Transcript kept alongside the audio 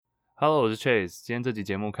Hello， 我是 Chase。今天这集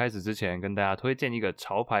节目开始之前，跟大家推荐一个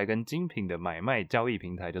潮牌跟精品的买卖交易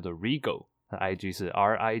平台，叫做 Rigo。它 IG 是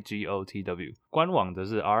RIGOTW， 官网则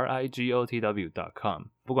是 RIGOTW.com。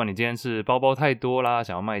不管你今天是包包太多啦，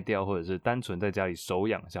想要卖掉，或者是单纯在家里手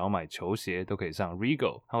痒，想要买球鞋，都可以上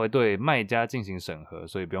Rigo。它会对卖家进行审核，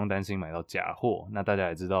所以不用担心买到假货。那大家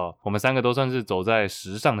也知道，我们三个都算是走在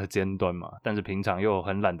时尚的尖端嘛，但是平常又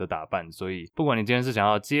很懒得打扮，所以不管你今天是想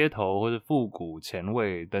要街头或是复古、前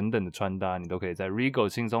卫等等的穿搭，你都可以在 Rigo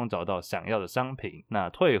轻松找到想要的商品。那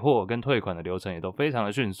退货跟退款的流程也都非常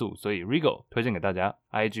的迅速，所以 Rigo 推荐给大家。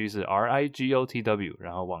IG 是 RIGOTW，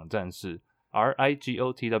 然后网站是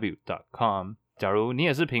RIGOTW.com。 假如你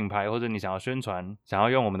也是品牌，或者你想要宣传，想要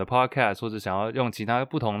用我们的 podcast， 或者想要用其他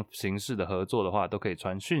不同形式的合作的话，都可以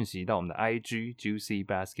传讯息到我们的 IG Juicy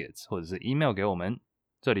Baskets， 或者是 email 給我們。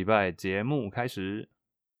這禮拜節目開始。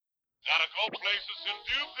 Gotta go places and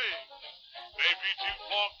do things, maybe to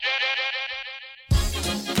forget.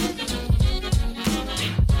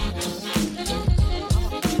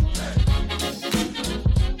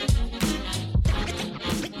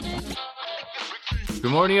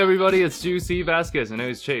 Good morning, everybody. It's Juicy Baskets. My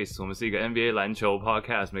name is Chase. 我们是一个 NBA 篮球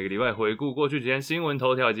podcast， 每个礼拜回顾过去几天新闻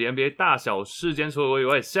头条以及 NBA 大小事件。除了我以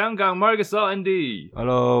外，香港 Marcus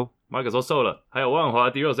Andy，Hello， Marcus 都瘦了，还有万华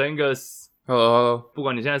D Rose Angus。Hello， 不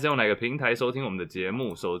管你现在是用哪个平台收听我们的节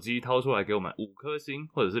目，手机掏出来给我们5顆星，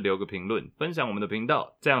或者是留个评论，分享我们的频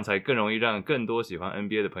道，这样才更容易让更多喜欢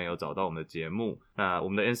NBA 的朋友找到我们的节目。那我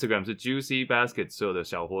们的 Instagram 是 Juicy Basket， 所有的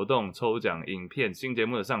小活动、抽奖、影片、新节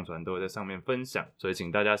目的上传都会在上面分享，所以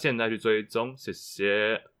请大家现在去追踪，谢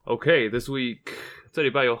谢。OK，this week 这礼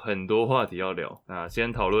拜有很多话题要聊。那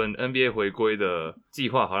先讨论 NBA 回归的计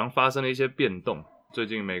划，好像发生了一些变动。最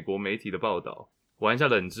近美国媒体的报道。玩一下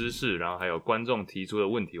冷知识，然后还有观众提出的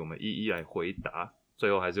问题，我们一一来回答。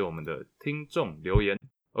最后还是我们的听众留言。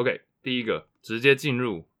OK， 第一个直接进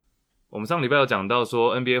入。我们上礼拜有讲到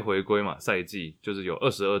说 NBA 回归嘛，赛季就是有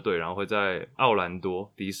22队，然后会在奥兰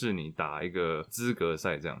多迪士尼打一个资格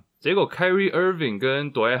赛这样。结果 Kyrie Irving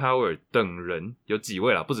跟 Dwight Howard 等人有几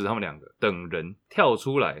位啦，不止他们两个等人跳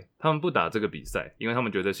出来，他们不打这个比赛，因为他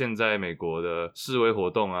们觉得现在美国的示威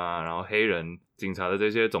活动啊，然后黑人警察的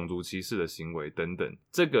这些种族歧视的行为等等，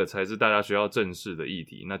这个才是大家需要正视的议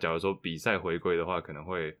题。那假如说比赛回归的话，可能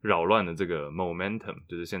会扰乱了这个 momentum，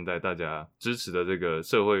 就是现在大家支持的这个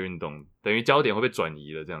社会运动，等于焦点会被转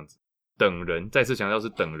移了这样子。等人，再次强调是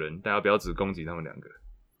等人，大家不要只攻击他们两个。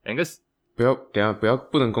Angus，不要，等一下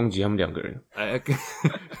不能攻击他们两个人。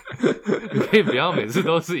你可以不要每次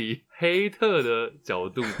都是以黑特的角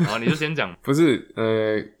度，然后你就先讲。不是，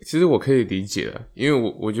其实我可以理解的，因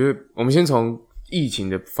为我觉得我们先从疫情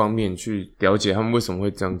的方面去了解他们为什么会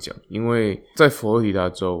这样讲。因为在佛罗里达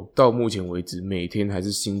州到目前为止，每天还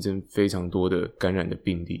是新增非常多的感染的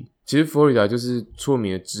病例。其实佛罗里达就是出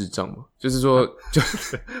名的智障嘛，就是说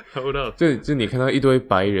就你看到一堆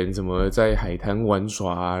白人怎么在海滩玩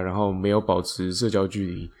耍啊，然后没有保持社交距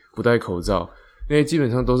离，不戴口罩，那些基本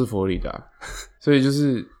上都是佛罗里达。所以就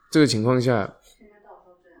是这个情况下，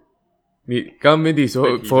你刚刚 Mindy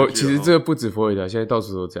说其实这个不止佛罗里达，现在到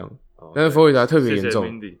处都这样。但是佛罗里达特别严重，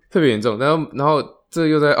特别严重。然后这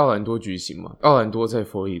又在奥兰多举行嘛，奥兰多在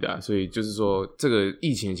佛罗里达，所以就是说这个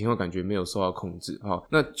疫情的情况感觉没有受到控制。好，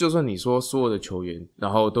那就算你说所有的球员，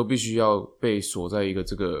然后都必须要被锁在一个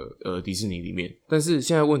这个迪士尼里面，但是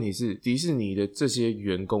现在问题是迪士尼的这些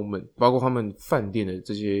员工们，包括他们饭店的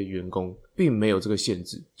这些员工，并没有这个限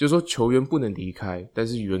制，就是说球员不能离开，但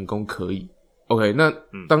是员工可以。OK， 那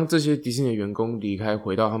当这些迪士尼的员工离开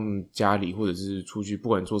回到他们家里，或者是出去不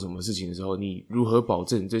管做什么事情的时候，你如何保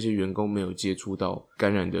证这些员工没有接触到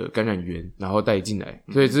感染源，然后带进来？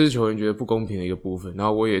所以这是球员觉得不公平的一个部分。然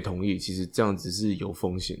后我也同意，其实这样子是有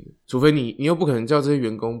风险的，除非你又不可能叫这些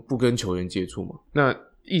员工不跟球员接触嘛。那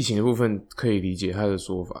疫情的部分可以理解他的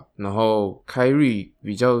说法，然后Kyrie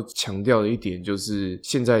比较强调的一点就是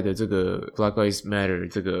现在的这个 Black Lives Matter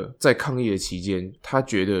这个在抗议的期间，他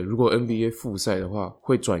觉得如果 NBA 复赛的话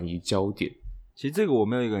会转移焦点。其实这个我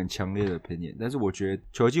没有一个很强烈的opinion，但是我觉得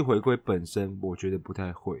球季回归本身我觉得不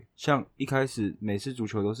太会，像一开始美式足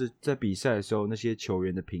球都是在比赛的时候那些球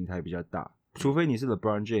员的平台比较大，除非你是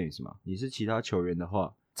LeBron James 嘛，你是其他球员的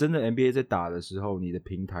话，真的 NBA 在打的时候，你的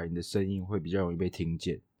平台你的声音会比较容易被听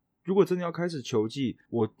见。如果真的要开始球季，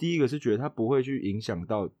我第一个是觉得它不会去影响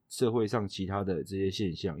到社会上其他的这些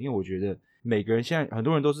现象，因为我觉得每个人现在很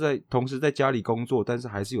多人都是同时在家里工作，但是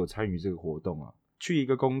还是有参与这个活动啊。去一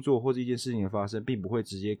个工作或者一件事情的发生，并不会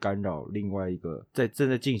直接干扰另外一个正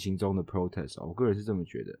在进行中的 protest 我个人是这么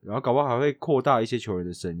觉得，然后搞不好还会扩大一些球员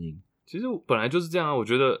的声音。其实本来就是这样啊，我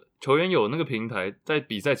觉得球员有那个平台，在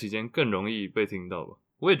比赛期间更容易被听到吧。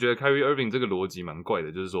我也觉得 Kyrie Irving 这个逻辑蛮怪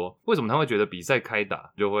的，就是说为什么他会觉得比赛开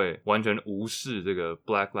打就会完全无视这个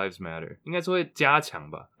Black Lives Matter， 应该是会加强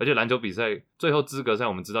吧，而且篮球比赛最后资格赛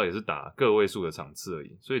我们知道也是打个位数的场次而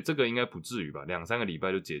已，所以这个应该不至于吧，2-3个礼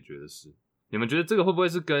拜就解决的事。你们觉得这个会不会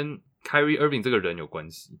是跟 Kyrie Irving 这个人有关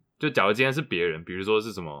系？就假如今天是别人，比如说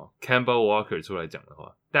是什么 Kemba Walker 出来讲的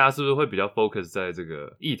话，大家是不是会比较 focus 在这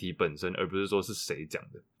个议题本身，而不是说是谁讲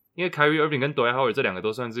的？因为 Kyrie Irving 跟 Dwight Howard 这两个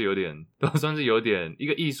都算是有点一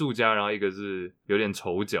个艺术家，然后一个是有点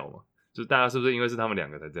丑角嘛，就大家是不是因为是他们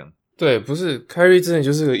两个才这样？对，不是 Kyrie 真的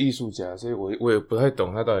就是个艺术家，所以我也不太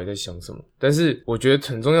懂他到底在想什么。但是我觉得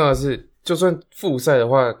很重要的是，就算复赛的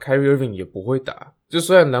话 ，Kyrie Irving 也不会打。就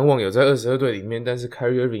虽然篮网有在22队里面，但是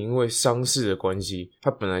Kyrie Irving 因为伤势的关系，他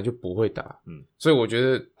本来就不会打。所以我觉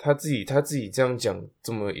得他自己这样讲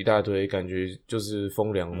这么一大堆，感觉就是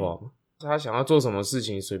风凉话嘛。他想要做什么事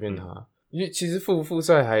情随便他，因为其实复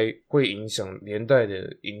赛还会影响连带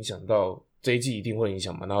的影响到这一季一定会影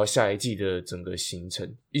响嘛，然后下一季的整个行程，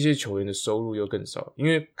一些球员的收入又更少，因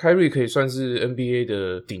为 Kyrie 可以算是 NBA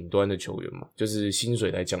的顶端的球员嘛，就是薪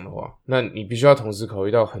水来讲的话，那你必须要同时考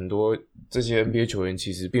虑到很多这些 NBA 球员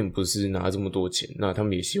其实并不是拿这么多钱，那他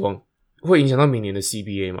们也希望会影响到明年的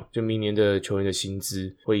CBA 嘛，就明年的球员的薪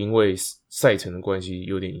资会因为赛程的关系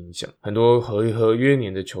有点影响，很多合约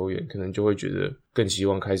年的球员可能就会觉得更希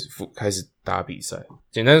望开始打比赛。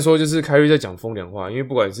简单说就是Kyrie在讲风凉话，因为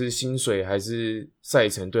不管是薪水还是赛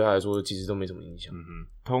程对他来说其实都没什么影响。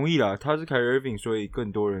同意啦，他是 Kyrie Irving， 所以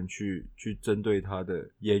更多人去针对他的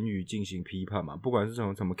言语进行批判嘛，不管是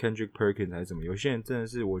从什么 Kendrick Perkins 还是什么，有些人真的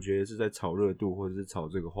是我觉得是在炒热度或者是炒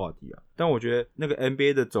这个话题啊。但我觉得那个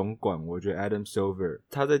NBA 的总管，我觉得 Adam Silver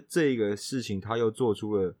他在这个事情他又做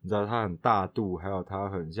出了，你知道他很大度，还有他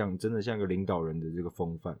很真的像个领导人的这个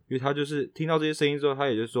风范，因为他就是听到这些声音之后，他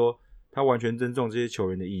也就是说他完全尊重这些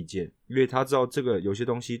球员的意见，因为他知道这个有些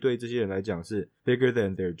东西对这些人来讲是 bigger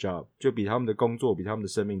than their job， 就比他们的工作比他们的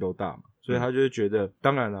生命都大嘛，所以他就是觉得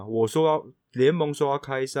当然了，我说要联盟说要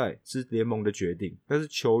开赛是联盟的决定，但是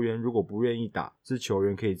球员如果不愿意打是球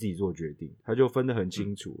员可以自己做决定，他就分得很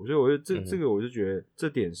清楚，所以我就这个我就觉得这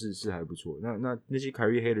点是还不错。那些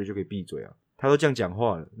Kyrie hater 就可以闭嘴啊，他都这样讲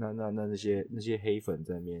话了，那些黑粉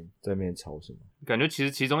在那边吵什么？感觉其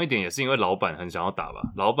实其中一点也是因为老板很想要打吧，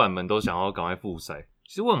老板们都想要赶快复赛。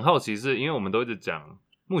其实我很好奇是因为我们都一直讲，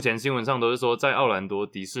目前新闻上都是说在奥兰多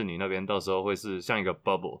迪士尼那边到时候会是像一个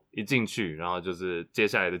bubble， 一进去然后就是接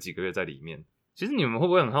下来的几个月在里面。其实你们会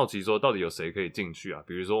不会很好奇说到底有谁可以进去啊？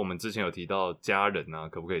比如说我们之前有提到家人啊，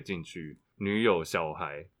可不可以进去？女友、小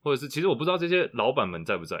孩，或者是其实我不知道这些老板们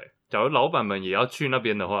在不在。假如老板们也要去那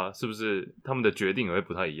边的话，是不是他们的决定也会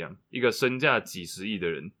不太一样？一个身价几十亿的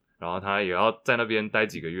人，然后他也要在那边待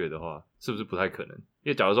几个月的话，是不是不太可能？因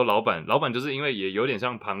为假如说老板就是因为也有点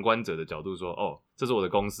像旁观者的角度说，哦，这是我的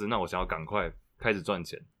公司，那我想要赶快开始赚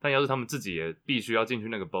钱。但要是他们自己也必须要进去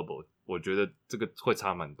那个 bubble， 我觉得这个会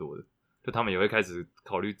差蛮多的。就他们也会开始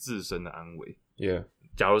考虑自身的安危。Yeah。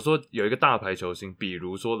假如说有一个大牌球星，比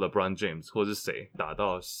如说 LeBron James 或是谁打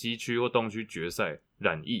到西区或东区决赛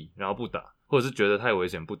染疫然后不打，或者是觉得太危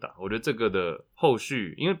险不打，我觉得这个的后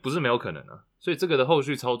续因为不是没有可能啊，所以这个的后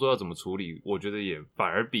续操作要怎么处理，我觉得也反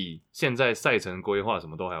而比现在赛程规划什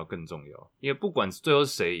么都还要更重要。因为不管最后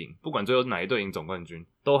是谁赢，不管最后哪一队赢总冠军，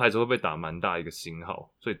都还是会被打蛮大一个星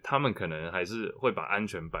号，所以他们可能还是会把安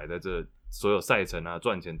全摆在这所有赛程啊、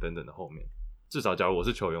赚钱等等的后面。至少假如我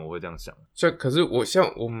是球员，我会这样想。可是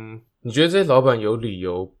你觉得这些老板有理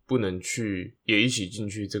由不能去也一起进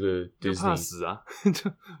去这个 Disney？ 怕死啊，就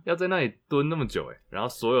要在那里蹲那么久然后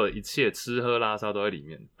所有一切吃喝拉撒都在里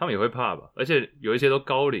面，他们也会怕吧？而且有一些都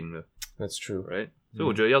高龄了。That's true， right？所以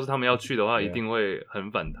我觉得要是他们要去的话，一定会很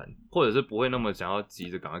反弹，或者是不会那么想要急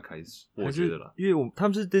着赶快开始。我觉得啦，因为他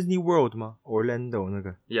们是 Disney World 吗 ？Orlando 那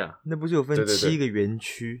个 ，Yeah， 那不是有分7个园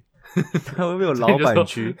区？他会不会有老板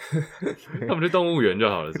区？他们去动物园就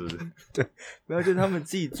好了，是不是？对，没有，就是他们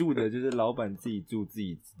自己住的，就是老板自己住自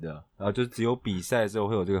己的，然后就只有比赛的时候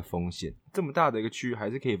会有这个风险。这么大的一个区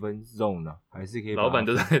还是可以分 zone 啊，还是可以。老板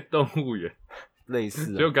就在动物园，类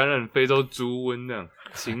似、啊，就感染非洲猪瘟那样，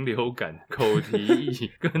禽流感、口蹄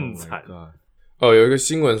疫更惨。有一个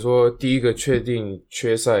新闻说，第一个确定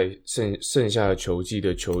缺赛剩下的球季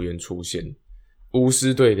的球员出现。巫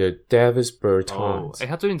师队的 Davis Bertans，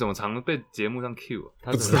 他最近怎么常被节目上 cue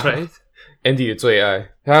啊？不知道，Andy 的最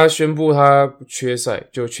爱。他宣布他缺赛，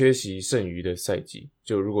就缺席剩余的赛季。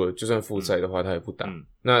就算复赛的话，他也不打。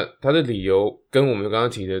那他的理由跟我们刚刚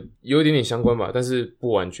提的有一点点相关吧，但是不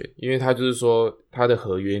完全，因为他就是说他的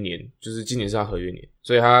合约年就是今年是他合约年，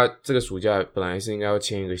所以他这个暑假本来是应该要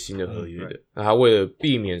签一个新的合约的。那他为了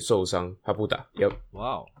避免受伤，他不打。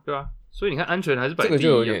哇哦，对啊。所以你看安全还是摆这个第一啊。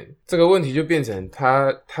就有点，这个问题就变成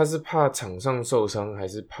他是怕场上受伤，还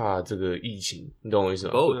是怕这个疫情？你懂我意思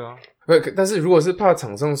吗？哦对啊，但是如果是怕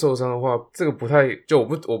场上受伤的话，这个不太就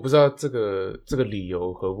我不知道这个理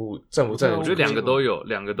由站不站得住？我觉得两个都有，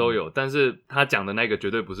两个都有，但是他讲的那个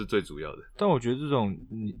绝对不是最主要的。但我觉得这种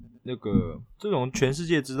这种全世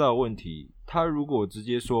界知道的问题，他如果直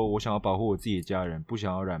接说我想要保护我自己的家人，不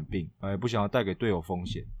想要染病，不想要带给队友风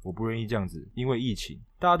险，我不愿意这样子，因为疫情，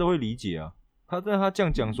大家都会理解啊。但他这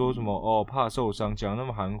样讲说什么怕受伤，讲那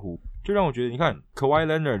么含糊，就让我觉得你看 Kawhi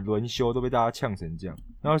Leonard 轮休都被大家呛成这样，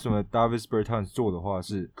那为什么 Davis Bertans 做的话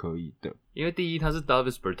是可以的？因为第一他是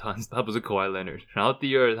Davis Bertans， 他不是 Kawhi Leonard， 然后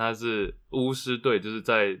第二他是巫师队，就是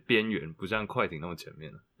在边缘，不像快艇那么前面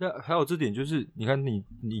了。那还有这点就是，你看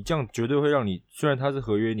你这样绝对会让你，虽然他是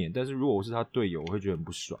合约年，但是如果我是他队友，我会觉得很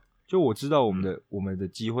不爽。就我知道我们的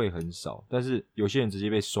机会很少，但是有些人直接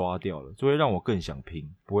被刷掉了，就会让我更想拼，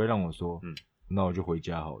不会让我说，那我就回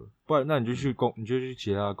家好了。不然那你就去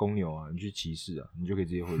其他公牛啊，你去骑士啊，你就可以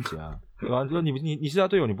直接回家，对吧？说你是他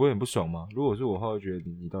队友，你不会很不爽吗？如果是我的话，我会觉得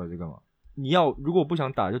你到底在干嘛？如果不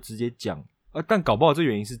想打就直接讲。但搞不好这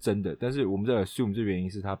原因是真的，但是我们在 assume 这原因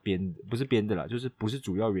是他编的，不是编的啦，就是不是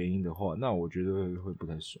主要原因的话，那我觉得会不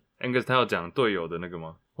太爽。Angus 他要讲队友的那个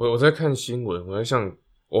吗？我在看新闻，我在想，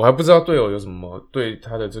我还不知道队友有什么对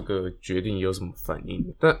他的这个决定有什么反应。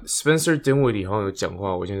但 Spencer Dinwiddie 好像有讲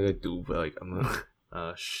话，我现在在读，不知道干嘛。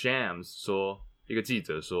Shams 说，一个记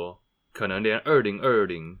者说，可能连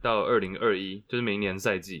2020到2021，就是明年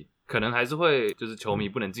赛季，可能还是会就是球迷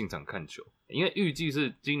不能进场看球。因为预计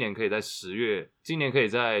是今年可以在今年可以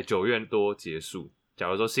在9月多结束。假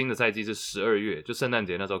如说新的赛季是12月，就圣诞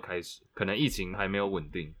节那时候开始，可能疫情还没有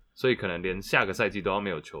稳定，所以可能连下个赛季都要没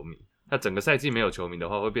有球迷。那整个赛季没有球迷的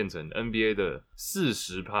话，会变成 NBA 的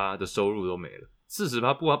 40% 的收入都没了。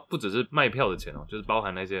40% 不只是卖票的钱就是包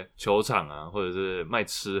含那些球场啊，或者是卖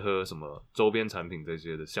吃喝什么周边产品这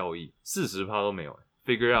些的效益，40% 都没有。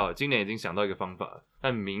Figure out， 今年已经想到一个方法了，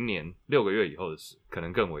但明年6个月以后的事可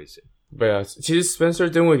能更危险。对啊，其实 Spencer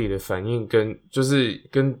Dinwiddie 的反应跟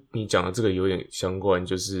你讲的这个有点相关，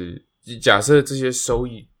就是假设这些收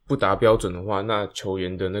益不达标准的话，那球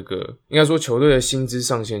员的那个应该说球队的薪资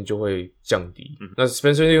上限就会降低。那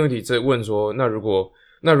Spencer Dinwiddie 在问说，那如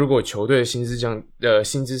果球队的薪资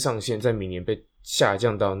上限在明年被下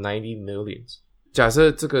降到90 millions， 假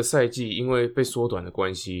设这个赛季因为被缩短的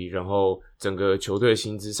关系，然后整个球队的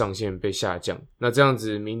薪资上限被下降，那这样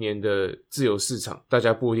子明年的自由市场大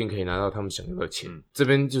家不一定可以拿到他们想要的钱。这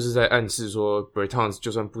边就是在暗示说 Bertans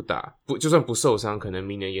就算不受伤，可能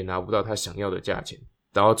明年也拿不到他想要的价钱。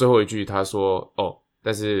然后最后一句他说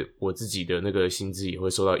但是我自己的那个薪资也会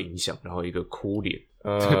受到影响，然后一个哭脸。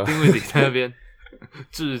Dinwiddie 在那边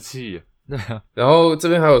置气。对啊，然后这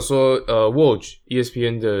边还有说Woj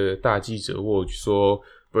ESPN 的大记者 Woj 说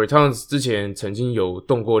Bertans 之前曾经有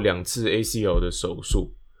动过2次 ACL 的手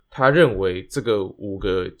术，他认为这个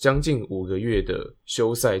将近5个月的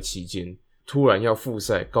休赛期间突然要复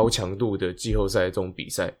赛高强度的季后赛这种比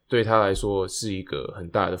赛，对他来说是一个很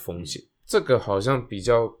大的风险。这个好像比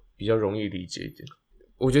较容易理解一点。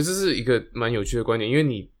我觉得这是一个蛮有趣的观点，因为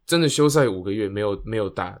你真的休赛5个月没有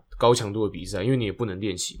打高强度的比赛，因为你也不能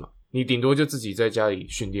练习嘛，你顶多就自己在家里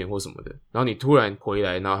训练或什么的，然后你突然回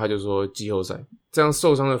来，然后他就说季后赛，这样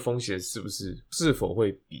受伤的风险是否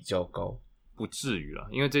会比较高？不至于啦，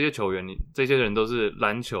因为这些球员这些人都是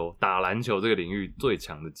打篮球这个领域最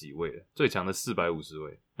强的几位了，最强的450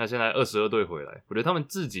位。那现在22队回来，我觉得他们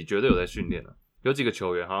自己绝对有在训练了。有几个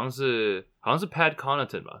球员好像是 Pat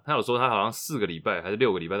Connaughton 吧，他有说他好像4个礼拜还是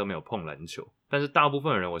6个礼拜都没有碰篮球，但是大部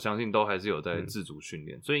分人我相信都还是有在自主训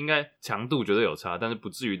练，所以应该强度绝对有差，但是不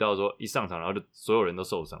至于到说一上场然后就所有人都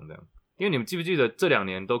受伤这样。因为你们记不记得这2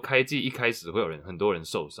年都开季一开始会有很多人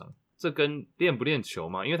受伤，这跟练不练球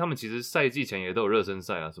嘛，因为他们其实赛季前也都有热身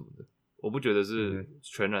赛啊什么的，我不觉得是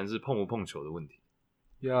全然是碰不碰球的问题。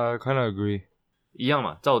Yeah, I kind of agree. 一样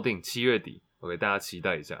嘛，照定7月底我给大家期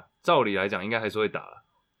待一下，照理来讲应该还是会打了，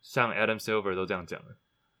像 Adam Silver 都这样讲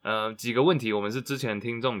了。几个问题我们是之前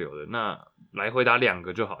听众留的，那来回答2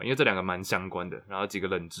个就好，因为这2个蛮相关的，然后几个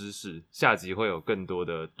冷知识，下集会有更多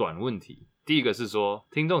的短问题。第一个是说，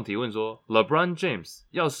听众提问说 LeBron James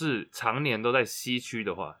要是常年都在西区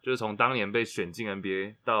的话，就是从当年被选进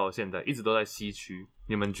NBA 到现在一直都在西区，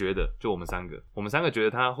你们觉得就我们三个觉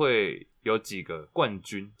得他会有几个冠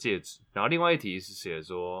军戒指？然后另外一题是写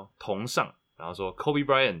说同上，然后说 Kobe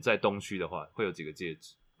Bryant 在东区的话会有几个戒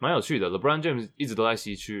指，蛮有趣的。 LeBron James 一直都在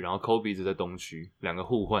西区，然后 Kobe 一直在东区，2个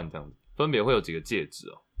互换这样子，分别会有几个戒指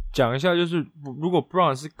讲一下，就是如果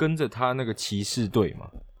Bron 是跟着他那个骑士队嘛，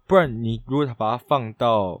不然你如果把他放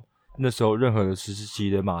到那时候任何的时期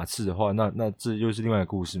的马刺的话，那这又是另外一个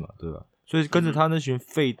故事嘛，对吧？所以跟着他那群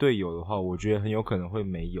废队友的话，我觉得很有可能会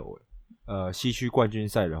没有西区冠军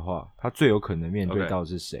赛的话，他最有可能面对到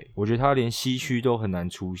是谁？ Okay. 我觉得他连西区都很难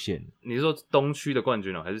出现。你是说东区的冠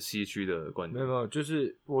军还是西区的冠军？没有，就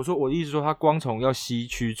是我的意思说，他光从要西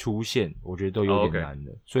区出现，我觉得都有点难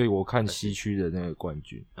的。所以我看西区的那个冠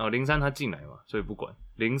军。03他进来嘛，所以不管。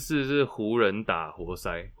04是湖人打活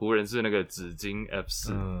塞，湖人是那个紫金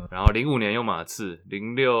F4，然后05年又马刺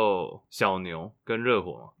，06小牛跟热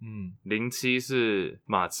火嘛，07是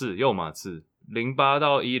马刺又马刺。08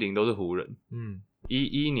到10都是湖人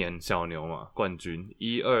，11年小牛嘛冠军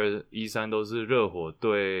，12、13都是热火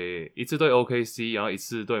对一次对 OKC， 然后一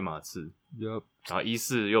次对马刺，然后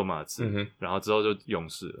14又马刺，然后之后就勇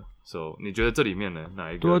士了。So 你觉得这里面呢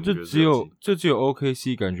哪一个？对啊，这只有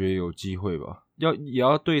OKC 感觉有机会吧？也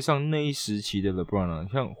要对上那一时期的 LeBron 啊，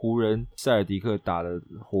像湖人塞尔迪克打的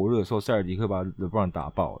火热的时候，塞尔迪克把 LeBron 打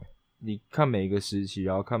爆你看每一个时期，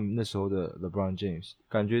然后看那时候的 LeBron James，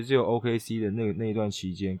 感觉只有 OKC 的那一段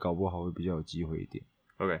期间，搞不好会比较有机会一点。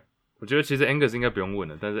OK， 我觉得其实 Angus 应该不用问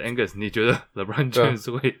了，但是 Angus 你觉得 LeBron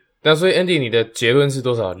James 会？那所以 Andy 你的结论是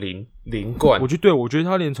多少？零冠？我觉得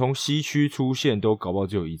他连从西区出现都搞不好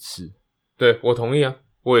只有一次。对，我同意啊，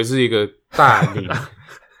我也是一个大零，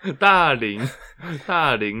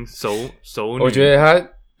大零熟女。我觉得他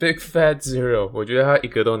Big Fat Zero， 我觉得他一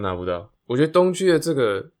个都拿不到。我觉得东区的这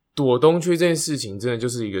个躲东区这件事情真的就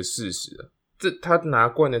是一个事实啊。他拿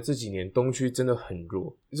冠的这几年东区真的很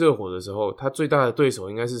弱，热火的时候他最大的对手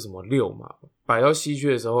应该是什么6马，摆到西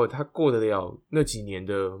区的时候他过得了那几年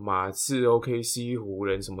的马刺 OKC 湖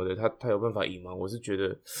人什么的，他有办法赢吗？我是觉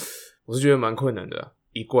得蛮困难的啊，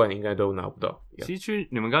一冠应该都拿不到。西区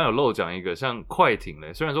你们刚刚有漏讲一个像快艇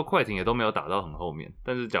嘞，虽然说快艇也都没有打到很后面，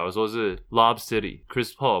但是假如说是 Lob City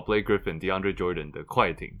Chris Paul、Blake Griffin、DeAndre Jordan 的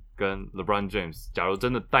快艇跟 LeBron James， 假如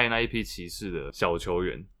真的带那一批骑士的小球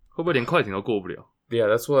员，会不会连快艇都过不了？ Yeah,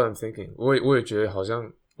 that's what I'm thinking. 我也觉得好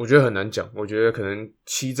像，我觉得很难讲。我觉得可能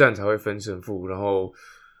7战才会分胜负，然后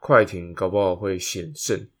快艇搞不好会险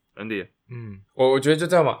胜。Andy， 我觉得就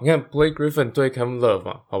这样吧。你看 Blake Griffin 对 Kevin Love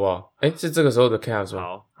嘛，好不好？是这个时候的 Cavs 吗？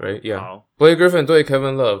好 ，Right, yeah. 好 Blake Griffin 对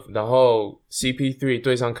Kevin Love， 然后 CP3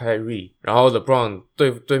 对上 Kyrie， 然后 LeBron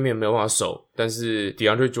对面没有办法守，但是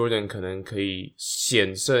DeAndre Jordan 可能可以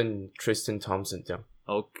险胜 Tristan Thompson 这样。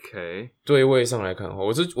OK， 对位上来看的话，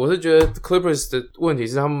我是觉得 Clippers 的问题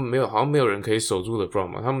是他们好像没有人可以守住 LeBron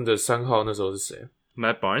嘛。他们的3号那时候是谁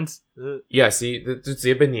 ？Matt Barnes， Yeah， 就直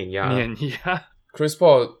接被碾压。Chris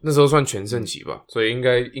Paul 那时候算全盛期吧，所以应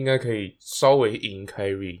该可以稍微赢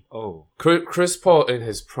Kyrie。Chris Paul in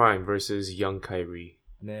his prime versus young Kyrie。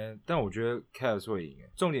但我觉得 Cavs 会赢。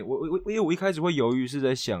重点因为我一开始会犹豫是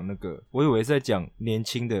在想那个，我以为是在讲年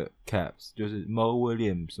轻的 Cavs， 就是 Mo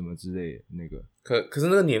Williams 什么之类的那个。可是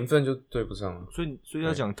那个年份就对不上了，所以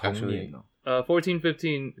要讲同年哦。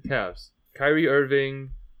14-15 Cavs， Kyrie Irving,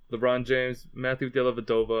 LeBron James, Matthew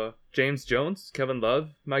Dellavedova, James Jones, Kevin Love,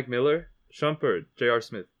 Mike Miller, Shumpert, J.R.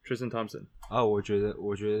 Smith, Tristan Thompson。我觉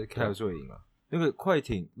得 Cavs 会赢啊。那个快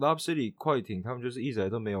艇 Lob City 快艇，他们就是一直来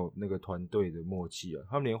都没有那个团队的默契啊。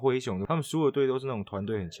他们连灰熊，他们所有队都是那种团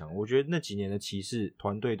队很强。我觉得那几年的骑士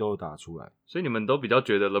团队都有打出来，所以你们都比较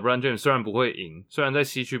觉得 LeBron James 虽然不会赢，虽然在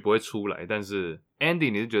西区不会出来，但是 Andy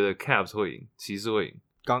你是觉得 Cavs 会赢，骑士会赢？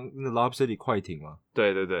那 Lob City 快艇吗？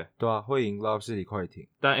对啊，会赢 Lob City 快艇，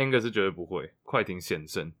但 Angus 是觉得不会，快艇险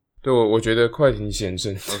胜。对，我觉得快艇险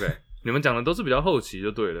胜。OK。你们讲的都是比较后期就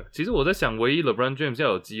对了。其实我在想，唯一 LeBron James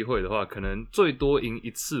要有机会的话，可能最多赢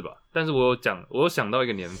1次吧。但是我有想到一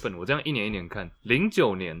个年份，我这样一年一年看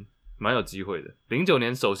，09年蛮有机会的。09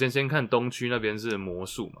年首先看东区那边是魔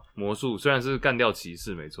术嘛，魔术虽然是干掉骑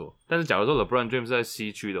士没错，但是假如说 LeBron James 在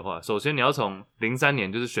西区的话，首先你要从03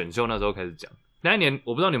年就是选秀那时候开始讲。那一年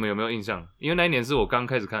我不知道你们有没有印象，因为那一年是我刚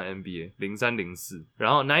开始看 NBA 03、04，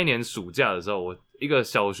然后那一年暑假的时候，我一个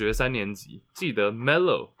小学3年级记得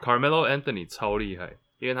Carmelo Anthony 超厉害，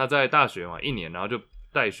因为他在大学嘛1年，然后就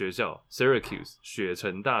带学校 Syracuse 雪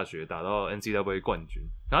城大学打到 NCAA 冠军。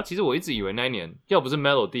然后其实我一直以为那一年要不是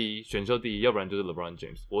Melo 第一选秀第一，要不然就是 LeBron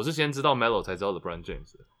James。我是先知道 Melo 才知道 LeBron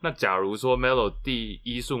James 的。那假如说 Melo 第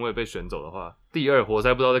1顺位被选走的话，第2活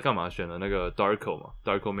塞不知道在干嘛选了那个 Darko 嘛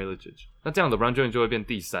Darko Milicic， 那这样 LeBron James 就会变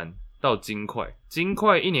第3到金块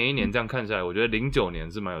一年一年这样看下来，我觉得09年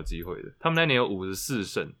是蛮有机会的。他们那年有54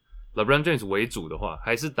胜。LeBron James 为主的话，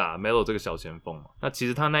还是打 Melo 这个小前锋嘛。那其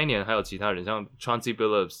实他那一年还有其他人，像 Chauncey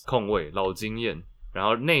Billups 控卫老经验，然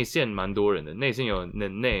后内线蛮多人的，内线有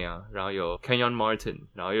Nene 啊，然后有 Kenyon Martin，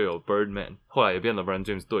 然后又有 Birdman， 后来也变 LeBron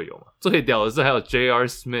James 队友嘛。最屌的是还有 J.R.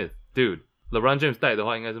 Smith， Dude， LeBron James 带的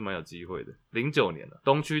话，应该是蛮有机会的。09年了，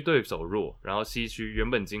东区对手弱，然后西区原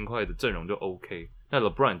本金块的阵容就 OK。那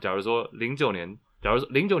LeBron 假如说09年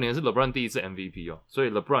是 LeBron 第一次 MVP 哦，所以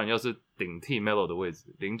LeBron 要是顶替 Melo 的位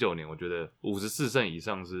置，09年我觉得54胜以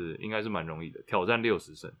上应该是蛮容易的，挑战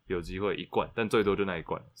60胜有机会一冠，但最多就那一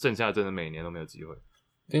冠，剩下真的每年都没有机会。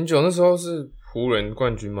09那时候是湖人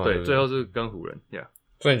冠军嘛？对，最后是跟湖人 ，Yeah。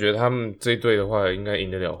所以你觉得他们这一队的话，应该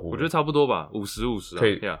赢得了湖人？我觉得差不多吧，50-50可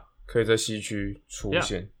以 ，Yeah， 可以在西区出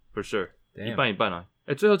现 ，For sure， Damn 一半一半啊。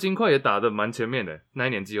最后金块也打得蛮前面的，那一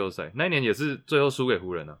年季后赛，那一年也是最后输给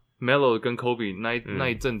湖人啊。Melo 跟 Kobe 那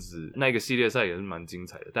一阵子那一个系列赛也是蛮精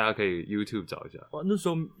彩的，大家可以 YouTube 找一下。哇，那时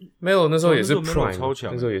候 Melo 那时候也是那时候 Melo Prime， 超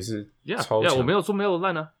强那时候也是 Yeah， 超强。我没有说 Melo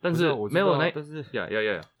烂啊，但是我知道 Melo 但是yeah，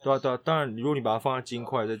对啊，当然，如果你把它放在金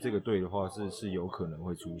块在这个队的话，是有可能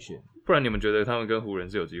会出现。不然你们觉得他们跟湖人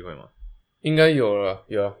是有机会吗？应该有了，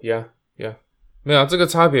有啊 ，Yeah， 没有啊，这个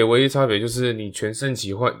差别唯一差别就是你全盛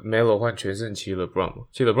期换 Melo 换全盛期 LeBron 嘛，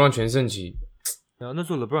其实 LeBron 全盛期然后那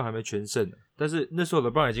时候 LeBron 还没全胜呢，但是那时候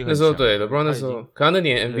LeBron 已经很强那时候对 LeBron 那他已经时候，可他那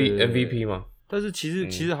年对 MVP 嘛，但是其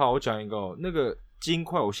实好，我讲一个哦，那个金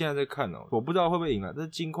块，我现在在看哦，我不知道会不会赢啊。但是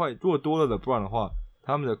金块如果多了 LeBron 的话，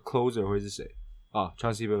他们的 closer 会是谁啊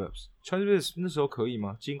 ？Chauncey Billups 那时候可以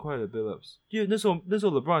吗？金块的 Billups， 因为那时候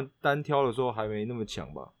LeBron 单挑的时候还没那么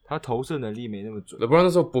强吧，他投射能力没那么准。 LeBron 那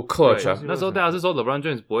时候不 clutch 啊，那时候大家是说 LeBron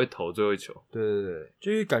James 不会投最后一球，对，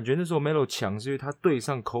就因为感觉那时候 Melo 强，是因为他对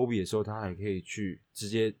上 Kobe 的时候，他还可以去直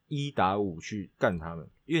接1打5去干他们。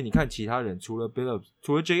因为你看其他人，除了 Billups，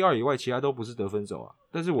 除了 JR 以外，其他都不是得分手啊。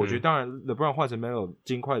但是我觉得，当然 LeBron 换成 Melo，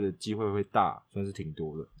 金块的机会会大，算是挺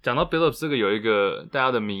多的。讲到 Billups 这个有一个大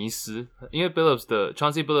家的迷思，因为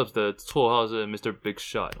Chauncey Billups 的绰号是 Mr. Big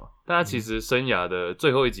Shot 嘛，但他其实生涯的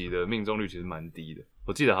最后一集的命中率其实蛮低的，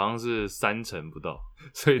我记得好像是30%不到，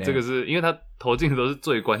所以这个是因为他投进的都是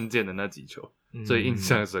最关键的那几球，所以印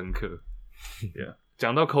象深刻。Yeah。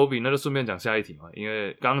讲到 Kobe， 那就顺便讲下一题嘛，因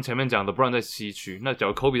为刚刚前面讲的 LeBron 在西区，那假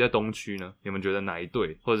如 Kobe 在东区呢？你们觉得哪一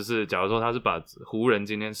队，或者是假如说他是把湖人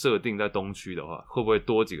今天设定在东区的话，会不会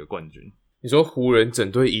多几个冠军你说湖人整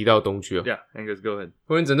队移到东区哦 ？Yeah，Angus go ahead。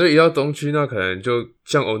湖人整队移到东区，那可能就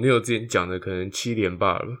像 O'Neal 之前讲的，可能7连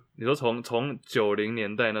霸了吧。你说从90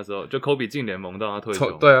年代那时候，就 Kobe 进联盟到他退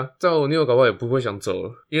休，对啊，这样 O'Neal 搞不好也不会想走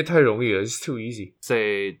了，因为太容易了 ，It's too easy。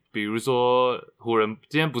比如说湖人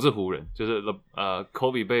今天不是湖人，就是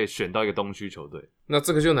Kobe 被选到一个东区球队，那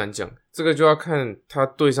这个就难讲，这个就要看他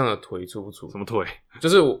队上的腿出不出。什么腿？就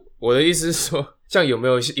是我的意思是说，像有没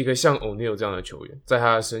有一个像 O'Neal 这样的球员，在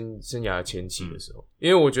他的生涯前期的时候，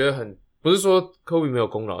因为我觉得不是说 Kobe 没有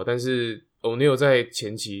功劳，但是 O'Neal 在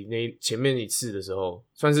前期前面一次的时候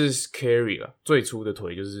算是 carry 了，最粗的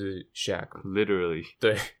腿就是 Shaq。 Literally，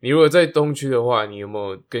 对，你如果在东区的话，你有没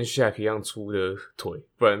有跟 Shaq 一样粗的腿？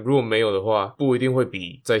不然如果没有的话，不一定会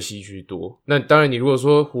比在西区多。那当然，你如果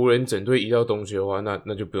说湖人整队移到东区的话，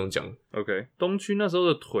那就不用讲了。OK， 东区那时候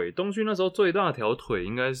的腿，东区那时候最大条腿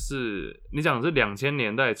应该是你讲的是2000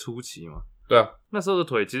年代初期嘛？对啊，那时候的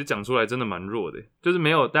腿其实讲出来真的蛮弱的，就是没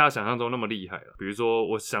有大家想象中那么厉害了。比如说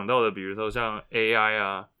我想到的，比如说像 AI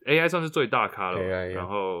啊 ，AI 算是最大咖了吧 AI， 然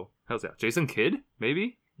后还有谁啊 ？Jason Kidd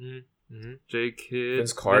maybe， J Kidd，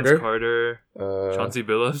 Vince Carter， Chauncey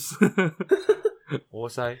Billups， 活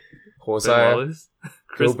塞 Ben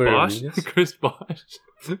Chris Gilbert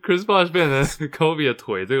Bosh，Chris Bosh 变成 Kobe 的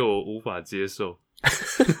腿，这个我无法接受。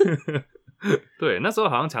对，那时候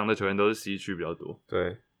好像强的球员都是西区比较多。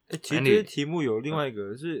对，其实这些题目有另外一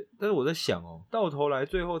个是，但是我在想哦，到头来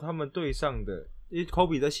最后他们对上的，因为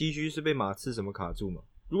Kobe 在西区是被马刺什么卡住嘛？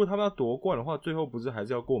如果他们要夺冠的话，最后不是还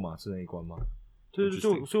是要过马刺那一关吗？所以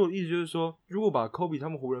我的意思就是说，如果把 Kobe 他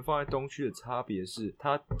们湖人放在东区的差别是，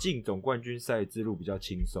他进总冠军赛之路比较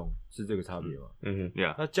轻松，是这个差别吗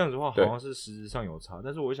？Yeah，那这样子的话，好像是实质上有差，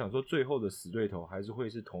但是我想说，最后的死对头还是会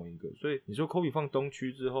是同一个。所以你说 Kobe 放东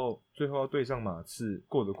区之后，最后要对上马刺，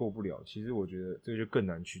过不了，其实我觉得这个就更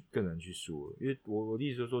难去说了，因为我的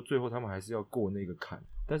意思就是说，最后他们还是要过那个坎。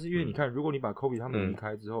但是因为你看，如果你把 Kobe 他们离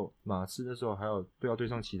开之后，马刺那时候还要对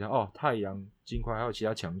上其他太阳、金块还有其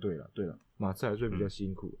他强队了。对了，马刺还是会比较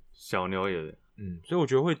辛苦。小牛也，所以我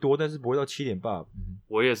觉得会多，但是不会到7连霸。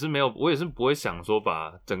我也是不会想说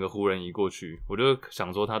把整个湖人移过去，我就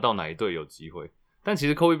想说他到哪一队有机会。但其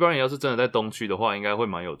实 Kobe Bryant 要是真的在东区的话，应该会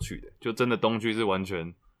蛮有趣的。就真的东区是完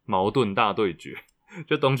全矛盾大对决，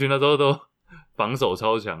就东区那时候都防守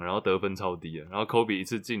超强，然后得分超低的，然后 Kobe 一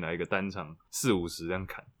次进来一个单场40-50这样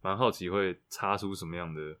砍，蛮好奇会擦出什么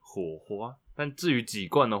样的火花。但至于几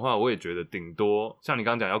冠的话，我也觉得顶多像你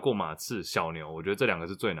刚刚讲要过马刺、小牛，我觉得这两个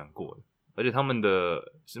是最难过的。而且他们的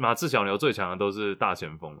马刺、小牛最强的都是大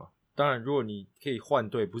前锋嘛，当然，如果你可以换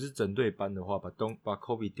队，不是整队搬的话，把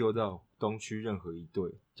Kobe 丢到东区任何一队，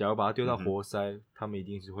假如把他丢到活塞，他们一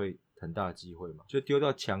定是会很大机会嘛，就丢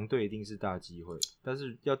到强队一定是大机会，但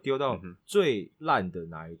是要丢到最烂的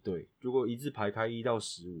哪一队，如果一字排开1到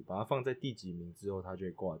15，把它放在第几名之后，他就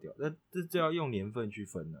会挂掉。那这要用年份去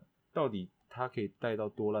分了，到底他可以带到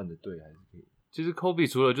多烂的队，还是可以？其实 Kobe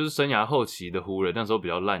除了就是生涯后期的湖人那时候比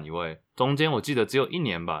较烂以外，中间我记得只有1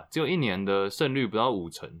年吧，只有1年的胜率不到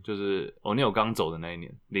50%，就是 O'Neal 刚走的那一年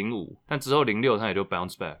05，但之后06他也就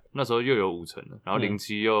bounce back， 那时候又有50%了，然后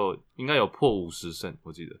07又应该有破50胜，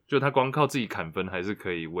我记得，就他光靠自己砍分还是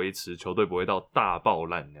可以维持球队不会到大爆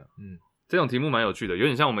烂那样。这种题目蛮有趣的，有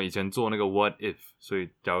点像我们以前做那个 What If， 所以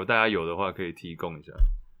假如大家有的话可以提供一下。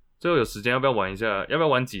最后有时间要不要玩一下？要不要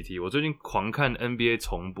玩几题？我最近狂看 NBA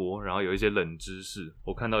重播，然后有一些冷知识，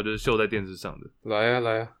我看到就是秀在电视上的。来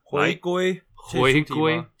啊！回归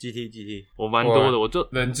几题？我蛮多的，我就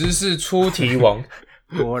冷知识出题王。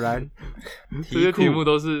果然，这些题目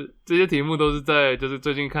都是在就是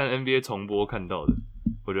最近看 NBA 重播看到的，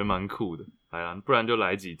我觉得蛮酷的。来啦，不然就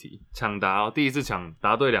来几题抢答哦。第一次抢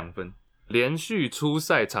答对2分，连续出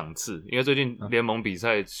赛场次，因为最近联盟比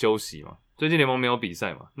赛休息嘛。最近联盟没有比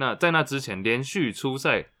赛嘛？那在那之前，连续出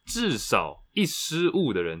赛至少1失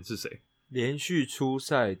误的人是谁？连续出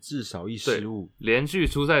赛至少1失误，连续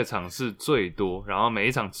出赛场次最多，然后每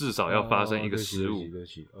一场至少要发生一个失误。对不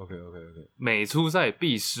起 ，OK， 每出赛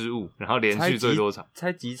必失误，然后连续最多场。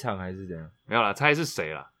猜几场还是怎样？没有啦，猜是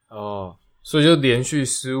谁啦？哦，所以就连续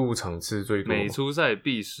失误场次最多。每出赛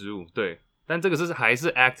必失误，对。但这个还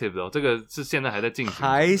是 active 的哦，这个是现在还在进行。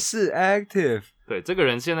还是 active。对，这个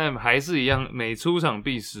人现在还是一样，每出场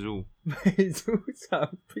必失误。每出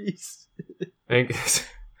场必失。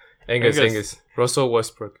Angus Russell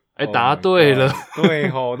Westbrook。答对了。对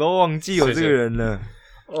吼，都忘记有这个人了。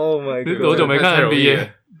Oh my god！ 多久没看 NBA？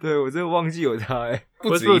 对，我真的忘记有他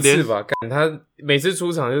不止一次吧？他每次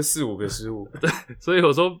出场就4-5个失误。对，所以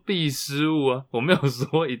我说必失误啊，我没有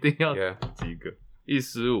说一定要几个。1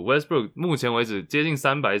失误 ，Westbrook 目前为止接近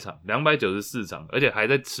300场，294场，而且还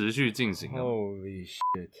在持续进行。Holy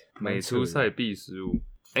shit！ 每出赛必失误。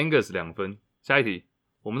Angus 2分。下一题，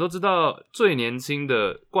我们都知道最年轻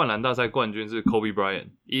的灌篮大赛冠军是 Kobe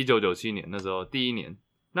Bryant， 1997年那时候第1年。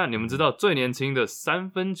那你们知道最年轻的3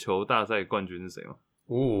分球大赛冠军是谁吗？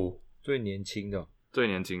最年轻的，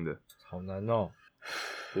好难哦。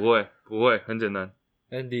不会，很简单。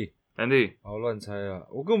Andy， 好乱猜啊！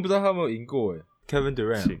我根本不知道他有没有赢过Kevin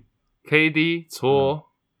Durant。KD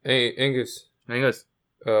错。Angus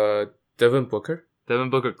Devin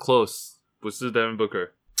Booker close， 不是 Devin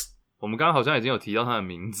Booker。我们刚刚好像已经有提到他的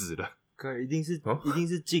名字了。一定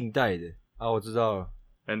是近代的啊！我知道了。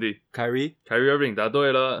Andy，Kyrie Irving 答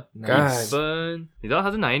对了，9分。你知道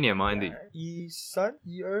他是哪一年吗 ？Andy， 13、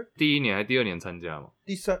12，第1年还是第2年参加吗？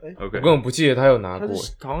第3。我根本不记得他有拿过。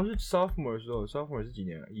好像是 sophomore 的时候 ，sophomore 是几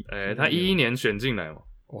年啊？他11年选进来嘛。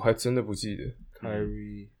我还真的不记得。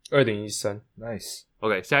Kyrie 2013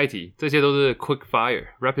 ，nice。OK， 下一题，这些都是 quick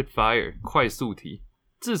fire、rapid fire 快速题。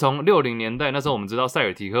自从60年代那时候，我们知道塞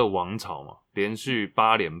尔提克王朝嘛，连续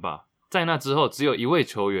8连霸。在那之后，只有一位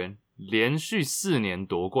球员连续4年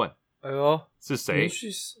夺冠。哎呦，是谁？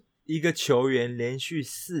一个球员连续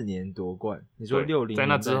4年夺冠。你说60年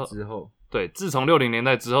代之后？对，自从60年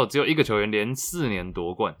代之后，只有一个球员连4年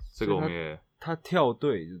夺冠。这个我们也他跳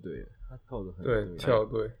队就对了，他跳得很对，跳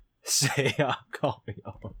队。谁啊？靠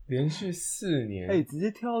腰，连续4年，直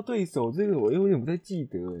接跳到对手，这个我有点不太记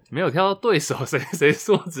得。没有跳到对手，谁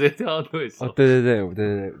说直接跳到对手？哦，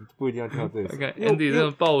对，不一定要跳对手。看 Andy 这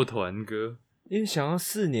种抱团哥，因为想到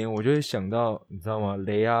4年，我就会想到你知道吗？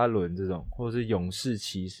雷阿伦这种，或者是勇士、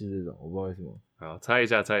骑士这种，我不知道为什么。好，猜一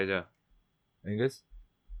下 ，Angus，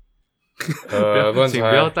 请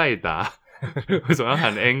不要代答，为什么要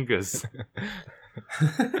喊 Angus？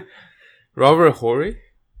 Robert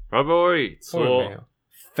Horry 错，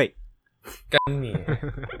废，干你！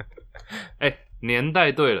年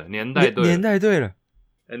代对了，Andy，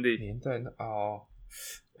 年代哦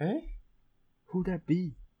，Who that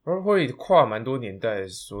be？ Robert Horry 跨蛮多年代的，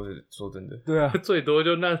说真的，对啊，最多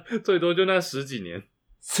就那10几年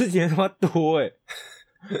，10几年他妈多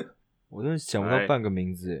我真的想不到半个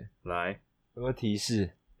名字来，有没有提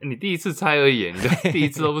示？你第一次猜而已，你第一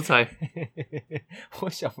次都不猜，我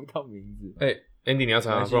想不到名字。Andy 你要猜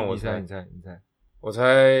吗？不然我猜。你猜。我猜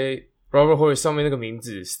Robert Horry 上面那个名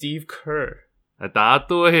字 Steve Kerr。答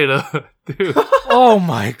对了。Oh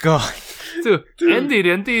my god！ 这个 Andy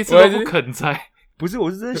连第一次都不肯猜。不是，我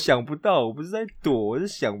是真的想不到，我不是在躲，我是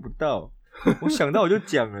想不到。我想到我就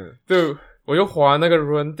讲了。对，我就滑那个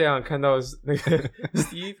rundown 看到那个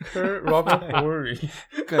Steve Kerr、Robert Horry。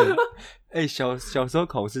干，小时候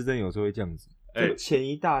考试真的有时候会这样子，就前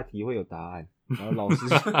一大题会有答案，然后老师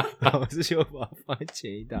就把它放在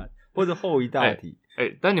前一大题或者后一大题。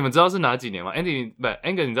但你们知道是哪几年吗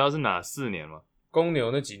 ？Angus 你知道是哪4年吗？公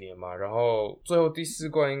牛那几年嘛，然后最后第4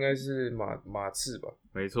冠应该是马刺吧？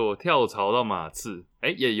没错，跳槽到马刺，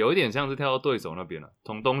也有一点像是跳到对手那边了，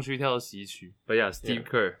从东区跳到西区。But yeah, Steve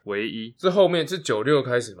Kerr 唯一是后面是96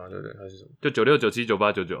开始嘛，对不对？还是什么？就96、97、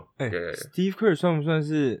98、99。Steve Kerr 算不算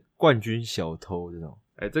是冠军小偷这种？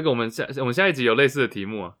这个我们下一集有类似的题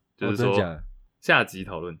目啊，就是说真的假的下集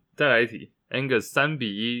讨论。再来一题 ，Angus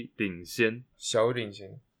 3-1领先，小领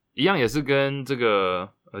先，一样也是跟这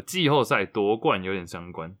个季后赛夺冠有点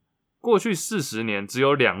相关。过去40年只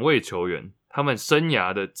有2位球员，他们生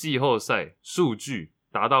涯的季后赛数据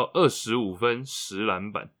达到25分10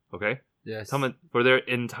篮板 ，OK？ Yes. 他们 for their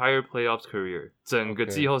entire playoffs career 整个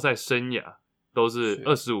季后赛生涯都是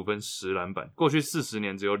25分10篮板。过去40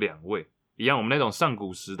年只有2位，一样我们那种上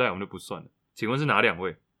古时代我们就不算了。请问是哪2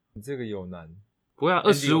位？你这个有难，不会啊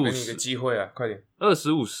，25给你个机会啊，快点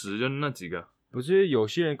，25、10就那几个。不是有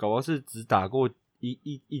些人搞不好是只打过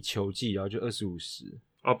一球季，然后就25、10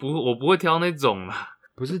啊，不，我不会挑那种啦。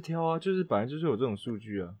不是挑啊，就是本来就是有这种数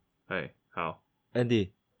据啊。好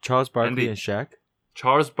 ，Andy Charles Barkley and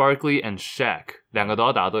Shaq。Charles Barkley and Shaq 2个都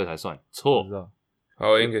要答对才算，错。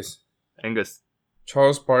好 Angus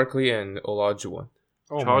Charles Barkley and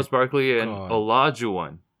Olajuwon。Charles Barkley and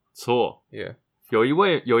Olajuwon 错。Yeah， 有一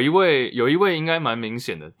位应该蛮明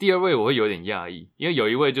显的，第2位我会有点讶异，因为有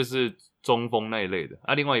一位就是中锋那一类的，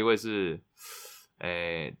另外一位是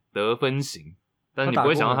得分型。但是你不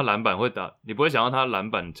会想到他篮板会打，你不会想到他篮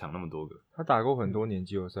板抢那么多个。他打过很多年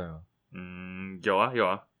季后赛吗？有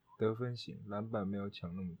啊。得分型，篮板没有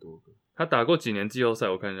抢那么多个。他打过几年季后赛？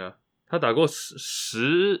我看一下，他打过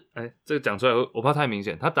10，这个讲出来我怕太明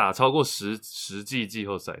显。他打超过10季季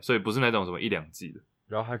后赛，所以不是那种什么1、2季的。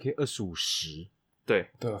然后还可以25、10，对，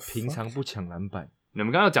平常不抢篮板。你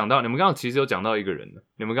们刚刚其实有讲到一个人了，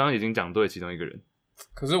你们刚刚已经讲对其中一个人。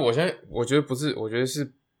可是我觉得不是，我觉得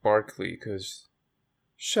是 Barkley， 可是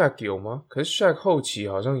Shaq 有吗？可是 Shaq 后期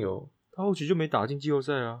好像有，他后期就没打进季后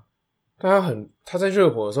赛啊。但他在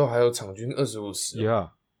热火的时候还有场均25、10。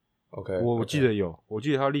Yeah，OK， 我记得有，我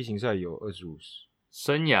记得他例行赛有25、10，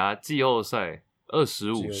生涯季后赛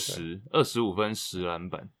25、10、25分10篮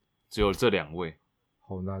板，只有这2位，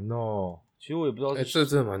好难哦。其实我也不知道这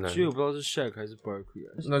真的蛮难的。其实我不知道是 Shaq 还是 Barkley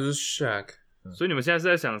啊。那就是 Shaq。所以你们现在是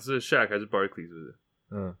在想是 Shaq 还是 Barkley 是不是？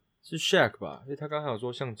是 Shaq 吧，因为他刚才有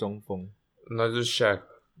说像中锋。那就是 Shaq。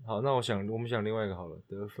好，那我们想另外一个好了，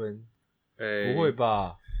得分。不会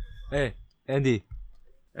吧？Andy，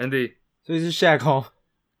 所以是 Shaq 哦。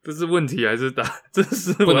这是问题还是答？这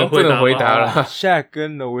是不能回答了。Shaq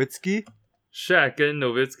跟 Nowitzki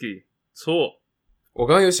错。我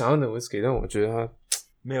刚刚有想到 Nowitzki， 但我觉得他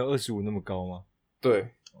没有25那么高吗？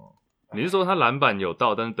对。你是说他篮板有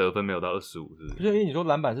到，但是得分没有到25，是不是？不是，因为你说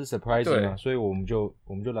篮板是 surprising 嘛，所以我们就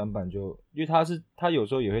篮板就，因为他有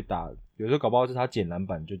时候也会打，有时候搞不好是他捡篮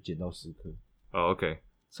板就捡到10颗。OK，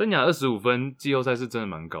 生涯25分，季后赛是真的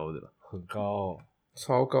蛮高的了，很高哦，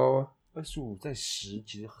超高啊！25在10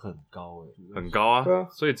其实很高很高啊！对啊，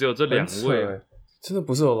所以只有这2位，真的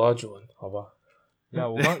不是 Olajuwon， 好吧？你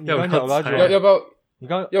刚讲 Olajuwon， 要不要？你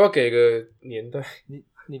刚要不要给个年代？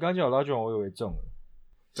你刚讲 Olajuwon， 我以为中了。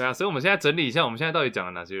对啊，所以我们现在整理一下，我们现在到底讲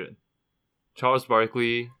了哪些人 ？Charles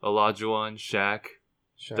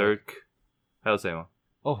Barkley、Olajuwon、Shaq、Dirk， 还有谁吗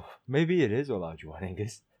？Maybe it is Olajuwon， I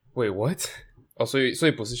guess。Wait, what？ 所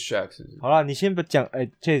以不是 Shaq 是不是？好啦，你先不讲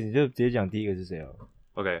，Chase 你就直接讲第一个是谁哦。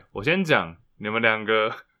OK， 我先讲，你们2个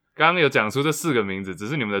刚刚有讲出这4个名字，只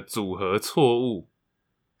是你们的组合错误。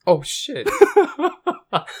Oh shit！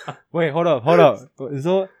 Wait, hold up， 你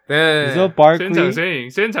说 Barkley，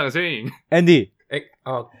 先抢先赢 ，Andy。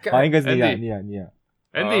好，应该是你啊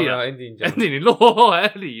 ，Andy， 你落后还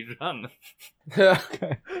是礼让？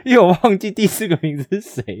因为我忘记第4个名字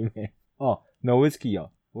是谁没？Nowitzki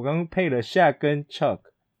哦，我刚刚配了 Shaq 跟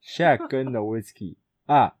Chuck，Shaq 跟 Nowitzki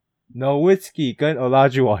啊 ，Nowitzki 跟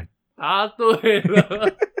Olajuwon， 答对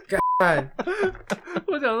了，干！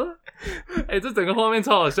我想说，这整个画面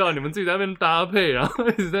超好笑，你们自己在那边搭配，然后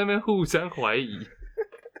一直在那边互相怀疑。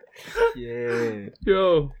对，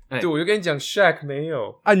我就跟你讲 ，Shaq 没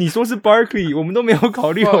有啊，你说是 Barkley， 我们都没有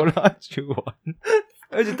考虑 Olajuwon，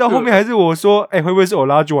 而且到后面还是我说，会不会是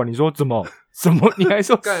Olajuwon？ 你说怎么？你还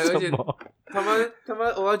说什么？他妈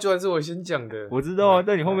Olajuwon 是我先讲的，我知道啊，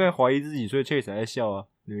但你后面怀疑自己，所以 Chase 还在笑啊。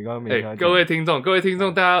你们刚刚没听他讲各位听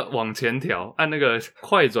众，大家往前调，按那个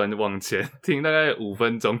快转往前听，大概5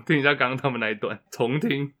分钟，听一下刚刚他们那一段，重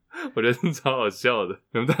听，我觉得是超好笑的。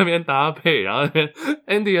我们在那边搭配，然后那边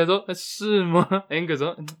Andy 还说是吗 ？Angus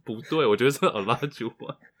说不对，我觉得是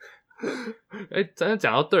Olajuwon。咱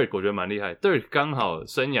讲到 Dirk， 我觉得蛮厉害。Dirk 刚好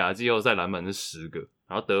生涯季后赛篮板是10个，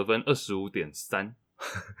然后得分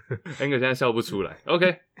 25.3。Angus 现在笑不出来。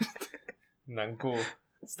OK， 难过。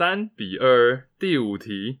3-2，第5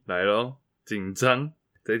题来咯，紧张，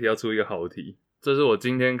这一题要出一个好题。这是我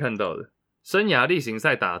今天看到的，生涯例行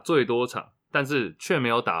赛打最多场，但是却没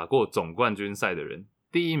有打过总冠军赛的人。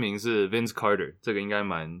第1名是 Vince Carter， 这个应该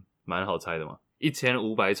蛮好猜的嘛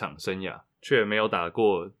，1500场生涯却没有打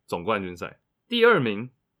过总冠军赛。第2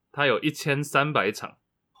名他有1300场，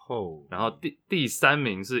然后第3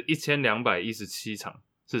名是1217场，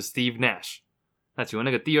是 Steve Nash。那请问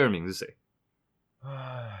那个第2名是谁？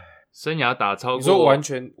生涯打超过，你说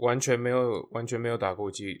完全没有打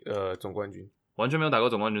过总冠军，完全没有打过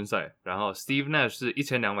总冠军赛。然后 Steve Nash 是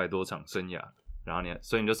1200多场生涯，然后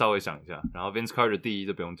所以你就稍微想一下。然后 Vince Carter 第1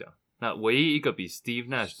就不用讲。那唯一一个比 Steve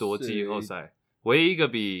Nash 多季后赛，唯一一个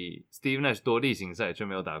比 Steve Nash 多例行赛却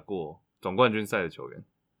没有打过总冠军赛的球员，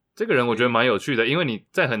这个人我觉得蛮有趣的，因为你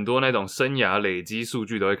在很多那种生涯累积数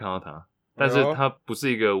据都会看到他，但是他不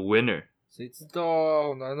是一个 winner。谁知道啊，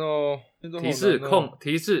好难哦。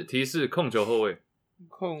提示控球后卫。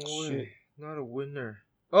控卫 ，not a winner。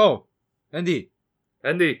哦 ，Andy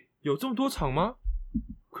有这么多场吗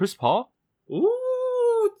 ？Chris Paul？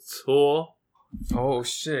 错。Oh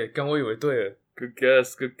shit， 刚我以为对了。Good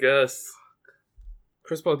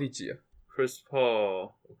guess。Chris Paul 第几啊 ？Chris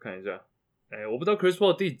Paul， 我看一下。我不知道 Chris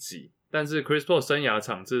Paul 第几，但是 Chris Paul 生涯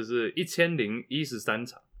场次是1013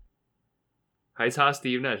场。还差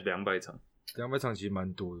Steve Nash 200场，200场其实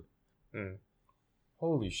蛮多的。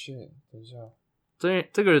Holy shit！ 等一下，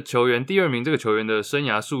这个球员第2名，这个球员的生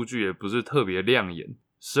涯数据也不是特别亮眼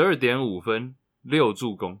，12.5分，6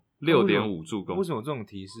助攻，6.5助攻。为什么这种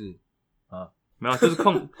提示啊？没有，就是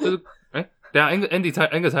等一下 Andy 猜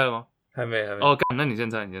了吗？还没。哦，那你先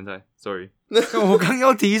猜，Sorry。我刚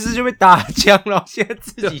要提示就被打枪了，现在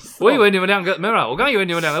自己说。我以为你们两个没有啦，我刚以为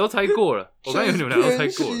你们两个都猜过了，我刚以为你们两个都猜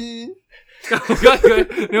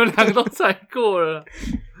过了，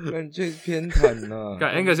感觉偏袒呐。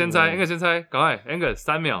Angus 先猜，赶快 Angus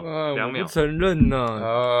 3秒，2秒。不承认呐。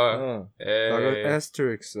打个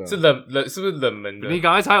asterisk 啊。是不是冷门的？你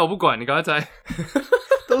赶快猜，我不管，你赶快猜。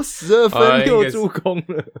都12分6助攻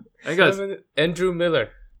了。Angus Andrew Miller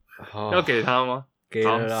要给他吗？给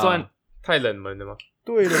了啦。算太冷门了吗？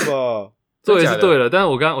对了吧？这也是对了，但是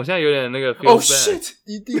我现在有点那个 feel bad。 shit，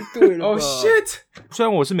 一定对了吧？ shit！ 虽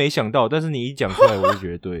然我是没想到，但是你一讲出来，我就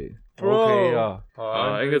觉得对。OK 啦，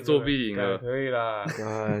好，一个作弊赢了，可以啦。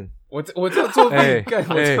干，我这作弊，干，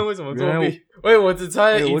我这为什么作弊？我只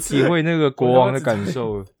猜了一次，我体会那个国王的感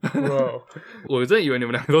受了。我真以为你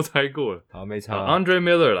们两个都猜过了。好，没差。Andre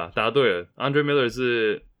Miller 啦，答对了。Andre Miller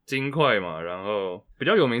是金块嘛，然后比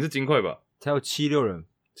较有名是金块吧？才有76人。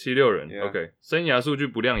Yeah. OK， 生涯数据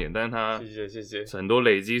不亮眼，但是他谢谢很多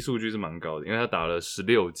累积数据是蛮高的，因为他打了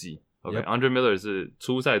16季。OK，Andre Miller 是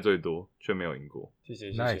出赛最多，却没有赢过。谢谢。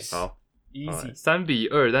Nice， 好 ，easy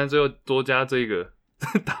 3-2，但是最后多加这个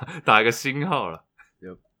打一个星号了。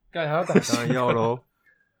干还要打星当然要咯。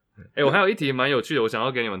我还有一题蛮有趣的，我想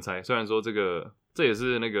要给你们猜。虽然说这也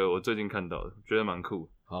是那个我最近看到的，觉得蛮酷。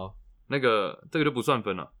好，这个就不算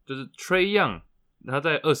分了，就是 Trae Young。他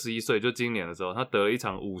在21岁，就今年的时候，他得了一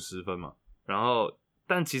场50分嘛。然后，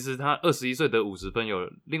但其实他21岁得50分，有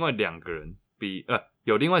另外2个人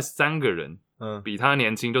有另外3个人，比他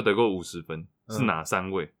年轻就得过50分，是哪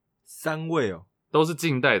3位？3位哦，都是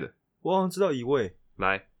近代的。我好像知道1位，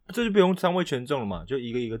来，这就不用3位全中了嘛，就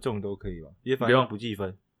一个中都可以吧？因为反正不计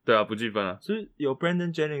分。对啊，不计分啊。是有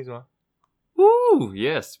Brandon Jennings 吗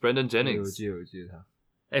？Yes，Brandon Jennings， 我记得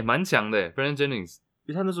他，蛮强的，Brandon Jennings。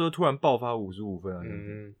因为他那时候突然爆发55分啊，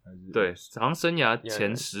对，好像生涯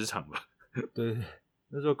前10场吧。对，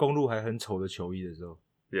那时候公路还很丑的球衣的时候。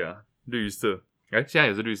Yeah， 绿色，现在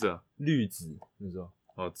也是绿色，绿紫那时候。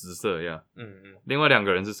紫色呀。另外2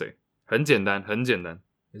个人是谁？很简单。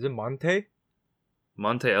也是 Monte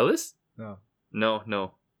Ellis？ No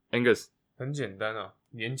Angus。很简单啊，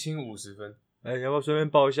年轻50分。要不要顺便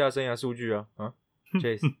报一下生涯数据啊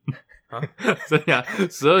？Chase 生涯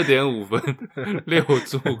12.5分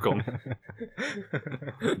，6助攻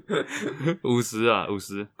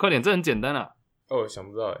，50，快点，这很简单啊。想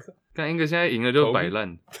不到看Angus现在赢了就摆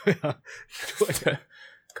烂。对啊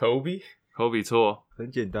，Kobe 错，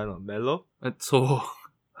很简单哦。Melo 错，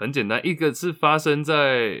很简单，一个是发生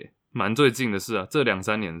在蛮最近的事啊，这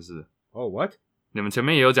2-3年的事。What？你们前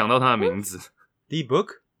面也有讲到他的名字 D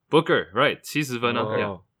Book Booker right 70分啊、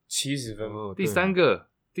yeah. 70分。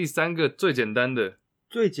第三个最简单的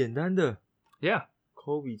最简单的 Yeah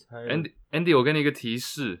Kobe 猜了 Andy 我给你一个提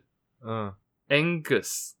示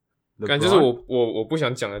Angus 感觉就是我不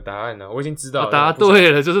想讲的答案啊，我已经知道了。答对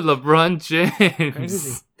了，就是 LeBron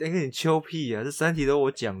James。你秋屁啊！这3题都我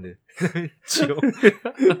讲的，秋。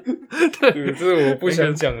对，这是我不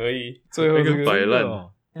想讲而已。最后那这个个摆烂。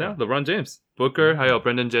对啊 ，LeBron James、Booker 还有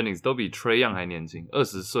Brandon Jennings 都比 Trae Young 还年轻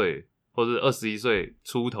，20岁或者21岁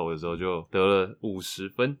出头的时候就得了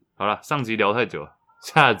50分。好了，上集聊太久了，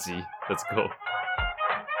下集 Let's go。